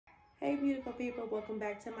Hey beautiful people, welcome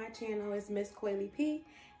back to my channel. It's Ms.CoilyP,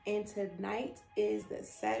 and tonight is the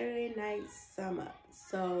Saturday night sum up.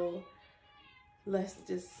 So let's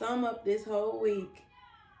just sum up this whole week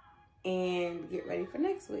and get ready for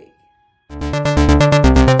next week.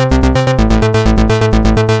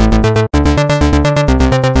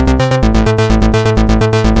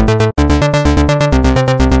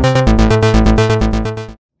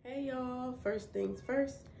 Hey y'all, first things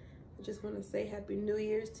first. I just want to say Happy New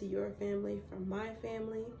Year's to your family from my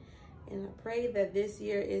family, and I pray that this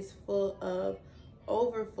year is full of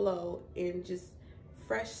overflow and just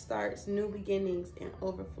fresh starts, new beginnings, and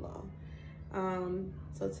overflow.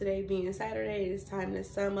 So today being Saturday, it is time to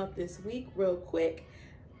sum up this week real quick.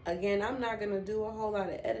 Again, I'm not gonna do a whole lot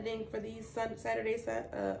of editing for these Saturdays.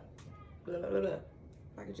 If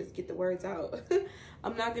I could just get the words out.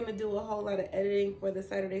 I'm not gonna do a whole lot of editing for the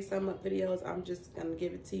Saturday sum up videos. I'm just gonna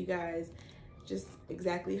give it to you guys just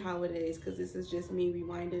exactly how it is, because this is just me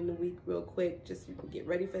rewinding the week real quick, just so you can get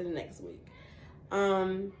ready for the next week.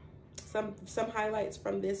 Some highlights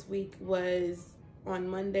from this week was on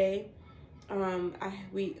Monday.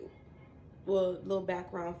 Little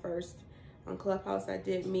background first. On Clubhouse, I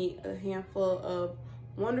did meet a handful of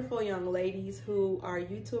wonderful young ladies who are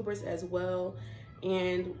YouTubers as well,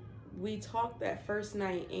 and we talked that first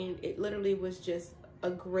night, and it literally was just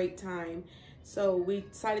a great time. So we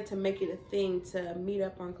decided to make it a thing to meet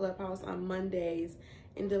up on Clubhouse on Mondays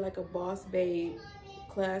and do like a Boss Babe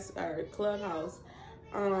class or Clubhouse.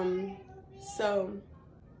 So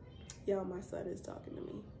y'all, my son is talking to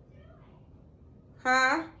me.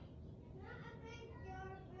 Huh?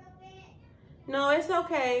 No, it's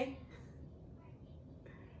okay.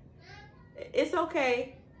 It's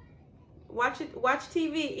okay. Watch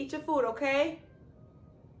TV, eat your food, okay?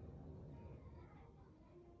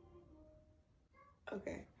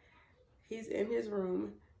 Okay. He's in his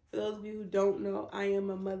room. For those of you who don't know, I am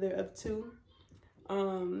a mother of two.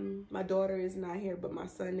 My daughter is not here, but my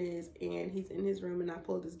son is, and he's in his room, and I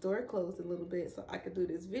pulled his door closed a little bit so I could do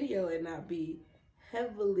this video and not be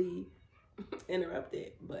heavily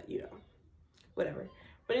interrupted, but you know, whatever.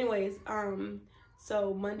 But anyways,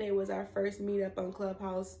 so Monday was our first meetup on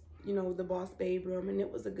Clubhouse, you know, the Boss Babe room, and it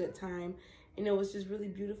was a good time. And it was just really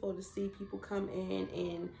beautiful to see people come in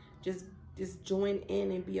and just join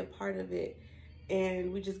in and be a part of it.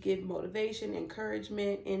 And we just give motivation,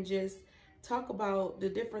 encouragement, and just talk about the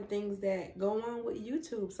different things that go on with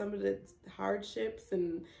YouTube, some of the hardships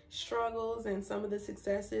and struggles and some of the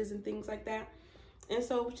successes and things like that. And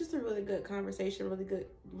so it was just a really good conversation,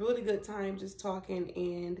 really good time just talking.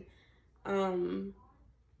 And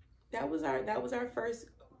that was our first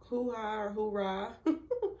hoo-ha or hoorah,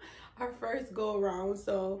 our first go around.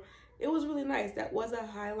 So it was really nice. That was a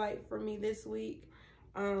highlight for me this week.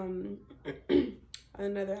 Another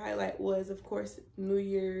highlight was, of course, New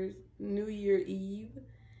Year Eve.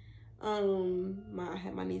 I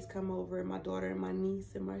had my niece come over, my daughter and my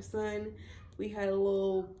niece and my son. We had a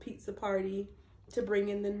little pizza party to bring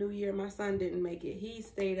in the new year. My son didn't make it. He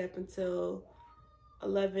stayed up until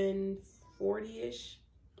 11:40-ish.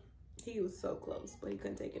 He was so close, but he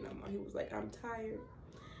couldn't take it no more. He was like, I'm tired.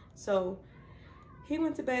 So he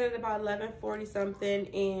went to bed at about 11:40 something,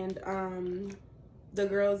 and the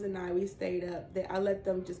girls and we stayed up. I let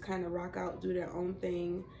them just kind of rock out, do their own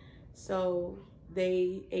thing. So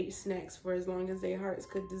they ate snacks for as long as their hearts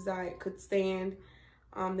could stand.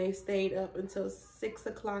 They stayed up until 6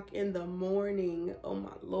 o'clock in the morning. Oh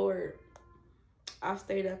my Lord. I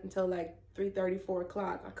stayed up until like 3:30, 4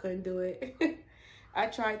 o'clock. I couldn't do it. I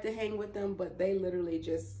tried to hang with them, but they literally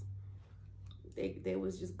just, they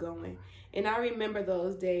was just going. And I remember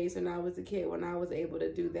those days when I was a kid, when I was able to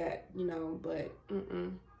do that, you know, but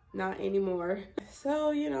not anymore.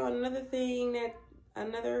 So, you know, another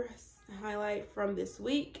highlight from this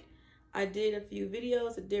week, I did a few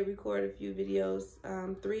videos. I did record a few videos,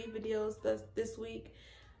 3 videos this week.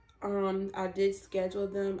 I did schedule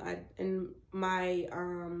them. In my,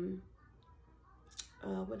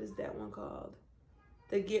 what is that one called?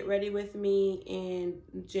 The Get Ready With Me and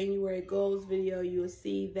January Goals video. You'll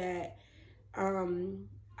see that I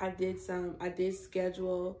did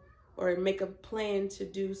schedule or make a plan to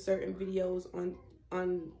do certain videos on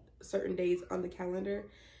certain days on the calendar.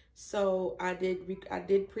 So I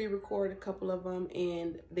did pre-record a couple of them,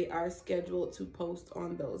 and they are scheduled to post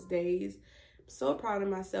on those days. I'm so proud of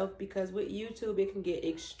myself, because with YouTube it can get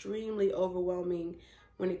extremely overwhelming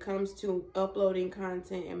when it comes to uploading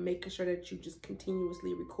content and making sure that you just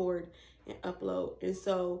continuously record and upload. And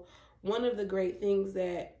so one of the great things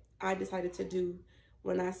that I decided to do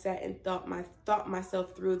when I sat and thought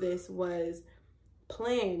myself through this was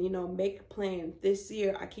plan, you know, make a plan. This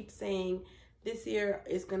year, I keep saying this year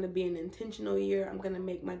is going to be an intentional year. I'm going to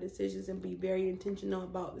make my decisions and be very intentional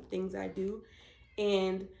about the things I do.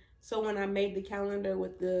 And so when I made the calendar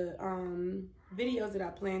with the videos that I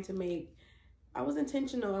plan to make, I was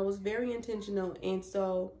intentional. I was very intentional. And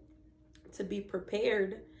so to be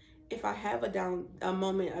prepared, if I have a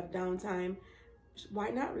moment of downtime, why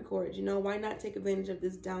not record? You know, why not take advantage of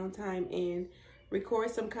this downtime and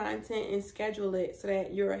record some content and schedule it so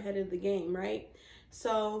that you're ahead of the game, right?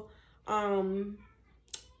 So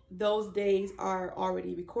those days are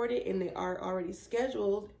already recorded and they are already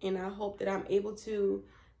scheduled, and I hope that I'm able to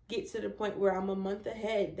get to the point where I'm a month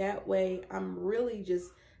ahead. That way I'm really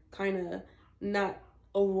just kind of not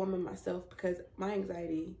overwhelming myself, because my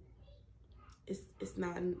anxiety it's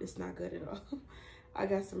not good at all. I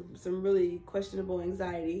got some really questionable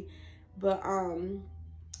anxiety. But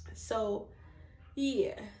so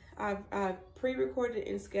yeah, I've pre-recorded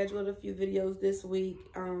and scheduled a few videos this week.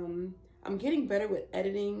 I'm getting better with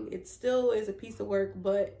editing. It still is a piece of work,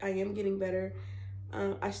 but I am getting better.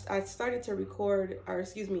 I started to record, or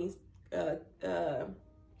excuse me,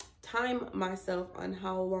 time myself on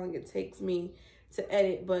how long it takes me to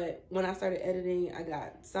edit, but when I started editing, I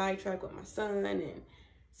got sidetracked with my son, and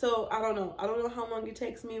so I don't know how long it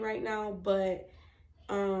takes me right now, but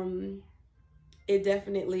it's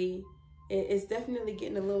definitely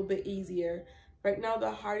getting a little bit easier. Right now,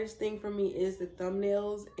 the hardest thing for me is the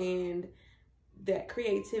thumbnails and that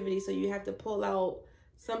creativity. So you have to pull out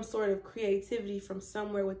some sort of creativity from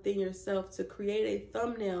somewhere within yourself to create a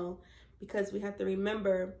thumbnail, because we have to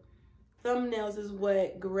remember thumbnails is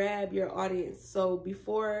what grab your audience. So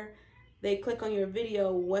before they click on your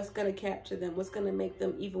video, what's going to capture them? What's going to make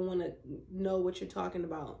them even want to know what you're talking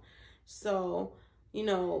about? So, you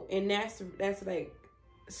know, and that's like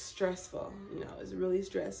stressful. You know, it's really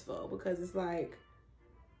stressful, because it's like,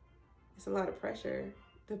 it's a lot of pressure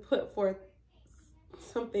to put forth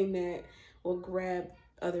something that will grab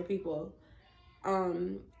other people.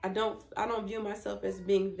 I don't view myself as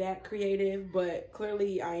being that creative, but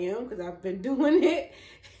clearly I am, because I've been doing it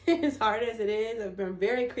as hard as it is. I've been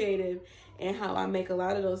very creative in how I make a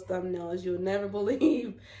lot of those thumbnails. You'll never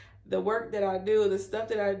believe the work that I do, the stuff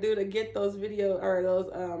that I do to get those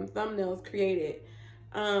thumbnails created.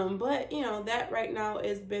 But you know, that right now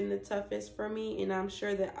has been the toughest for me, and I'm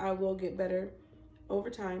sure that I will get better over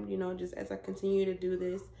time, you know, just as I continue to do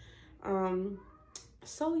this.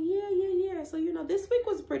 So yeah. So, you know, this week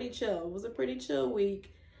was pretty chill. It was a pretty chill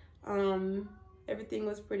week. Everything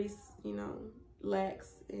was pretty, you know,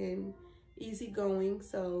 lax and easygoing.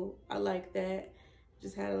 So I like that.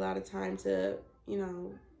 Just had a lot of time to, you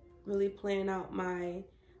know, really plan out my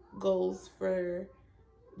goals for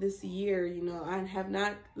this year. You know, I have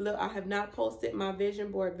not posted my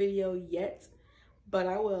vision board video yet, but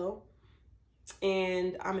I will.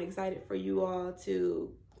 And I'm excited for you all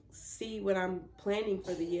to see what I'm planning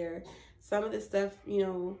for the year. Some of the stuff, you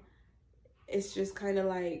know, it's just kind of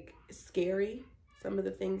like scary. Some of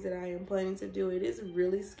the things that I am planning to do, it is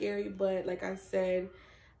really scary. But like I said,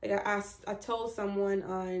 like I told someone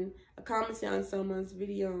I commented on someone's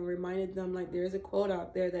video and reminded them, like, there's a quote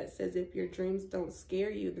out there that says, if your dreams don't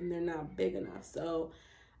scare you, then they're not big enough. So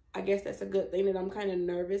I guess that's a good thing, that I'm kind of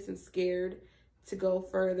nervous and scared to go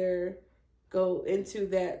into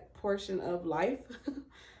that portion of life.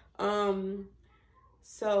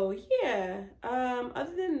 So yeah,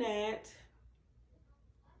 other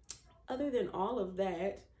than all of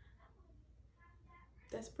that,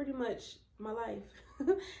 that's pretty much my life.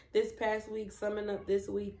 This past week, summing up this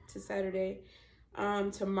week to Saturday.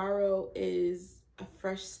 Tomorrow is a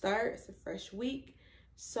fresh start. It's a fresh week.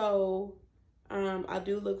 So, I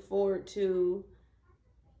do look forward to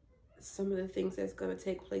some of the things that's going to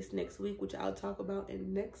take place next week, which I'll talk about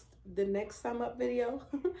in the next sum up video.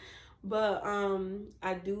 But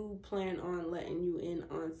I do plan on letting you in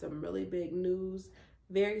on some really big news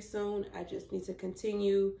very soon. I just need to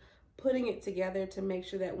continue putting it together to make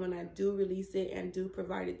sure that when I do release it and do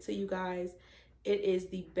provide it to you guys, it is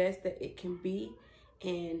the best that it can be.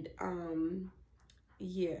 And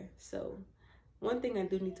yeah, so one thing I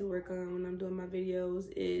do need to work on when I'm doing my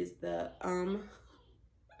videos is the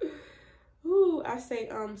I say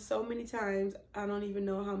so many times, I don't even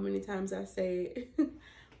know how many times I say it.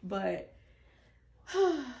 but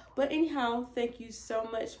anyhow, thank you so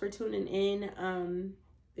much for tuning in.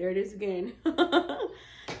 There it is again.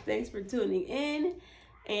 Thanks for tuning in,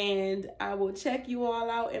 and I will check you all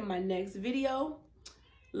out in my next video.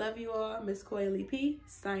 Love you all. Ms.CoilyP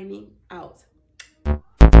signing out.